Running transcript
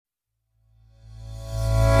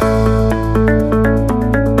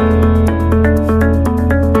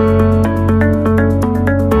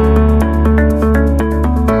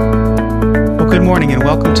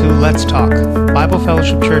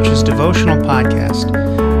Church's devotional podcast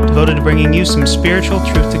devoted to bringing you some spiritual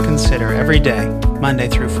truth to consider every day, Monday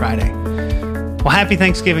through Friday. Well, happy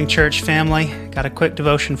Thanksgiving, church family. Got a quick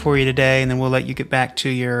devotion for you today, and then we'll let you get back to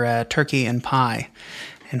your turkey and pie,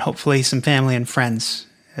 and hopefully some family and friends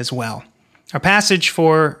as well. Our passage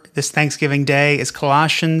for this Thanksgiving day is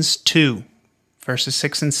Colossians 2, verses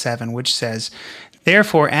 6 and 7, which says,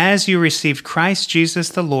 "Therefore, as you received Christ Jesus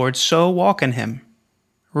the Lord, so walk in him,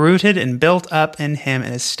 rooted and built up in him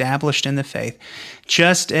and established in the faith,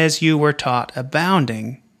 just as you were taught,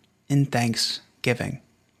 abounding in thanksgiving."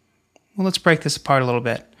 Well, let's break this apart a little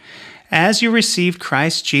bit. As you received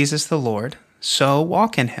Christ Jesus the Lord, so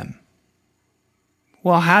walk in him.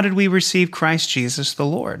 Well, how did we receive Christ Jesus the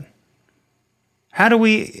Lord? How do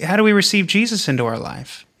we receive Jesus into our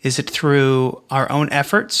life? Is it through our own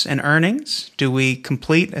efforts and earnings? Do we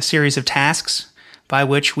complete a series of tasks by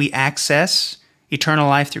which we access eternal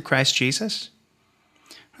life through Christ Jesus?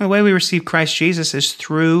 The way we receive Christ Jesus is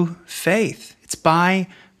through faith. It's by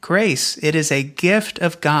grace. It is a gift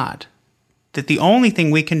of God that the only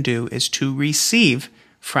thing we can do is to receive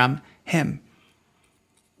from him.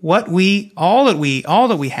 All that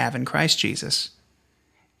we have in Christ Jesus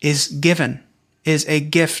is given, is a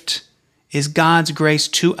gift, is God's grace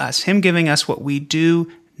to us, him giving us what we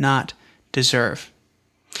do not deserve.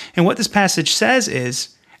 And what this passage says is,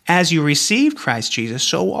 as you receive Christ Jesus,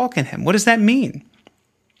 so walk in him. What does that mean?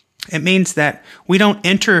 It means that we don't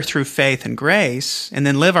enter through faith and grace and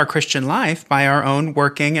then live our Christian life by our own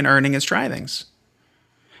working and earning and strivings.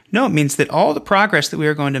 No, it means that all the progress that we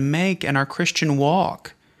are going to make in our Christian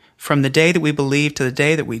walk from the day that we believe to the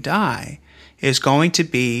day that we die is going to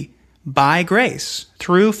be by grace,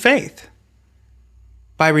 through faith,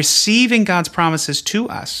 by receiving God's promises to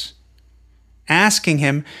us, asking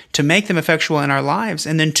him to make them effectual in our lives,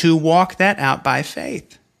 and then to walk that out by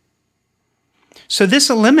faith. So this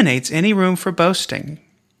eliminates any room for boasting.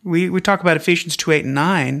 We talk about Ephesians 2, 8, and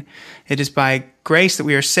 9. It is by grace that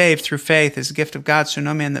we are saved through faith as a gift of God, so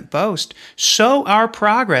no man that boast. So our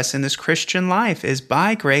progress in this Christian life is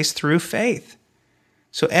by grace through faith.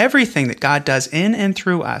 So everything that God does in and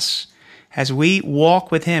through us, as we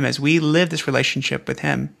walk with him, as we live this relationship with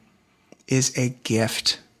him, is a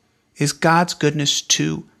gift, is God's goodness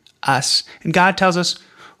to us. And God tells us,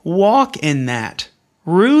 walk in that,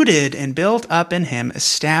 rooted and built up in him,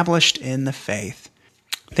 established in the faith.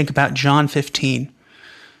 Think about John 15,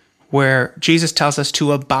 where Jesus tells us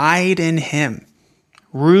to abide in him,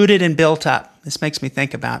 rooted and built up. This makes me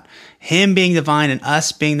think about him being the vine and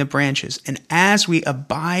us being the branches. And as we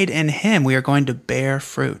abide in him, we are going to bear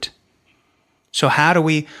fruit. So how do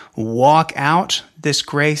we walk out this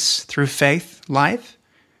grace through faith life?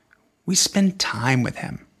 We spend time with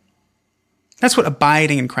him. That's what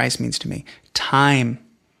abiding in Christ means to me. Time.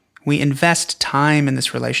 We invest time in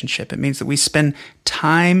this relationship. It means that we spend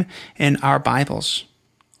time in our Bibles,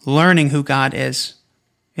 learning who God is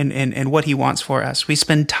and what he wants for us. We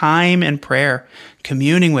spend time in prayer,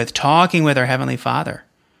 communing with, talking with our Heavenly Father,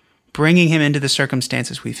 bringing him into the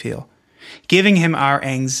circumstances we feel, giving him our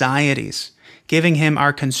anxieties, giving him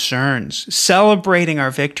our concerns, celebrating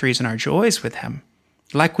our victories and our joys with him,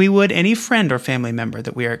 like we would any friend or family member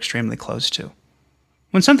that we are extremely close to.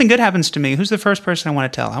 When something good happens to me, who's the first person I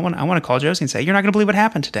want to tell? I want to call Josie and say, "You're not going to believe what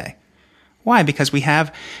happened today." Why? Because we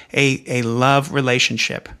have a love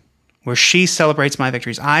relationship where she celebrates my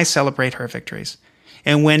victories, I celebrate her victories.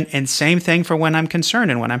 And same thing for when I'm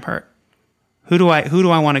concerned and when I'm hurt. Who do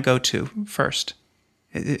I want to go to first?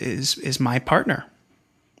 Is my partner,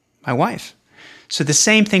 my wife. So the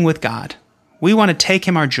same thing with God. We want to take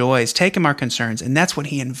him our joys, take him our concerns, and that's what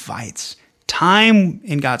he invites. Time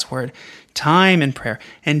in God's word, time in prayer,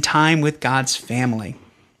 and time with God's family.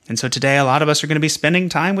 And so today, a lot of us are going to be spending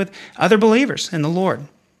time with other believers in the Lord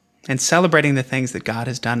and celebrating the things that God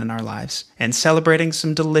has done in our lives and celebrating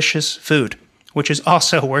some delicious food, which is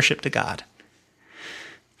also worship to God.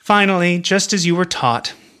 Finally, just as you were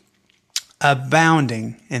taught,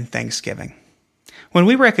 abounding in thanksgiving. When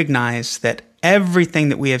we recognize that everything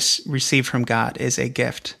that we have received from God is a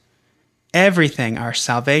gift, everything, our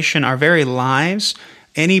salvation, our very lives,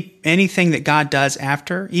 anything that God does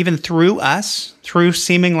after, even through us, through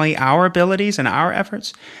seemingly our abilities and our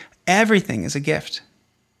efforts, everything is a gift.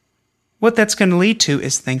 What that's going to lead to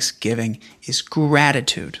is thanksgiving, is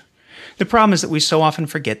gratitude. The problem is that we so often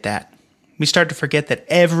forget that. We start to forget that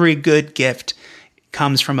every good gift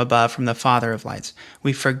comes from above, from the Father of lights.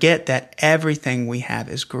 We forget that everything we have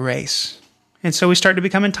is grace. And so we start to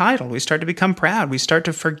become entitled. We start to become proud. We start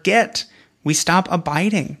to forget. We stop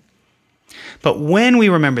abiding. But when we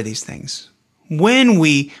remember these things, when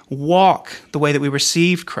we walk the way that we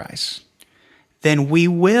received Christ, then we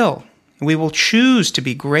will choose to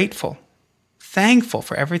be grateful, thankful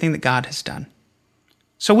for everything that God has done.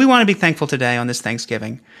 So we want to be thankful today on this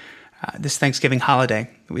Thanksgiving holiday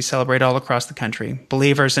that we celebrate all across the country,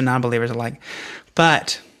 believers and non-believers alike.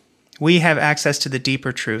 But we have access to the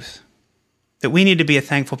deeper truth that we need to be a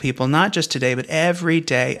thankful people, not just today, but every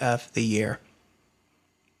day of the year.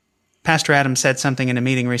 Pastor Adam said something in a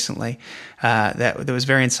meeting recently that was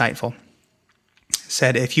very insightful. He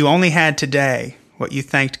said, if you only had today what you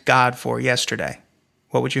thanked God for yesterday,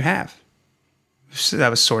 what would you have? So that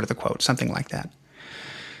was sort of the quote, something like that.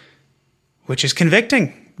 Which is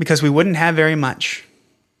convicting, because we wouldn't have very much.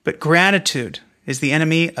 But gratitude is the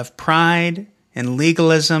enemy of pride and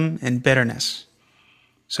legalism and bitterness.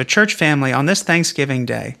 So church family, on this Thanksgiving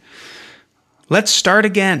Day, let's start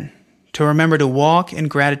again to remember to walk in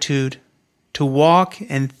gratitude, to walk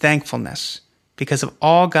in thankfulness because of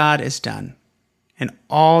all God has done and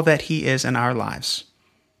all that He is in our lives,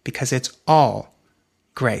 because it's all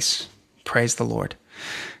grace. Praise the Lord.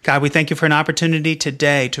 God, we thank You for an opportunity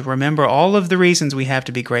today to remember all of the reasons we have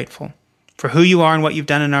to be grateful for who You are and what You've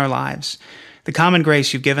done in our lives, the common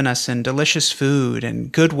grace You've given us in delicious food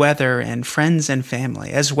and good weather and friends and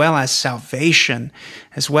family, as well as salvation,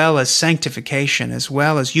 as well as sanctification, as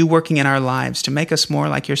well as You working in our lives to make us more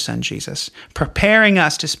like Your Son, Jesus, preparing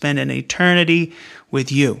us to spend an eternity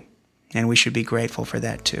with You. And we should be grateful for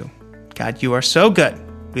that too. God, You are so good.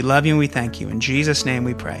 We love You and we thank You. In Jesus' name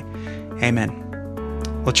we pray. Amen.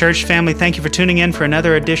 Well, church family, thank you for tuning in for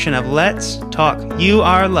another edition of Let's Talk. You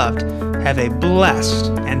are loved. Have a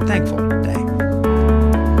blessed and thankful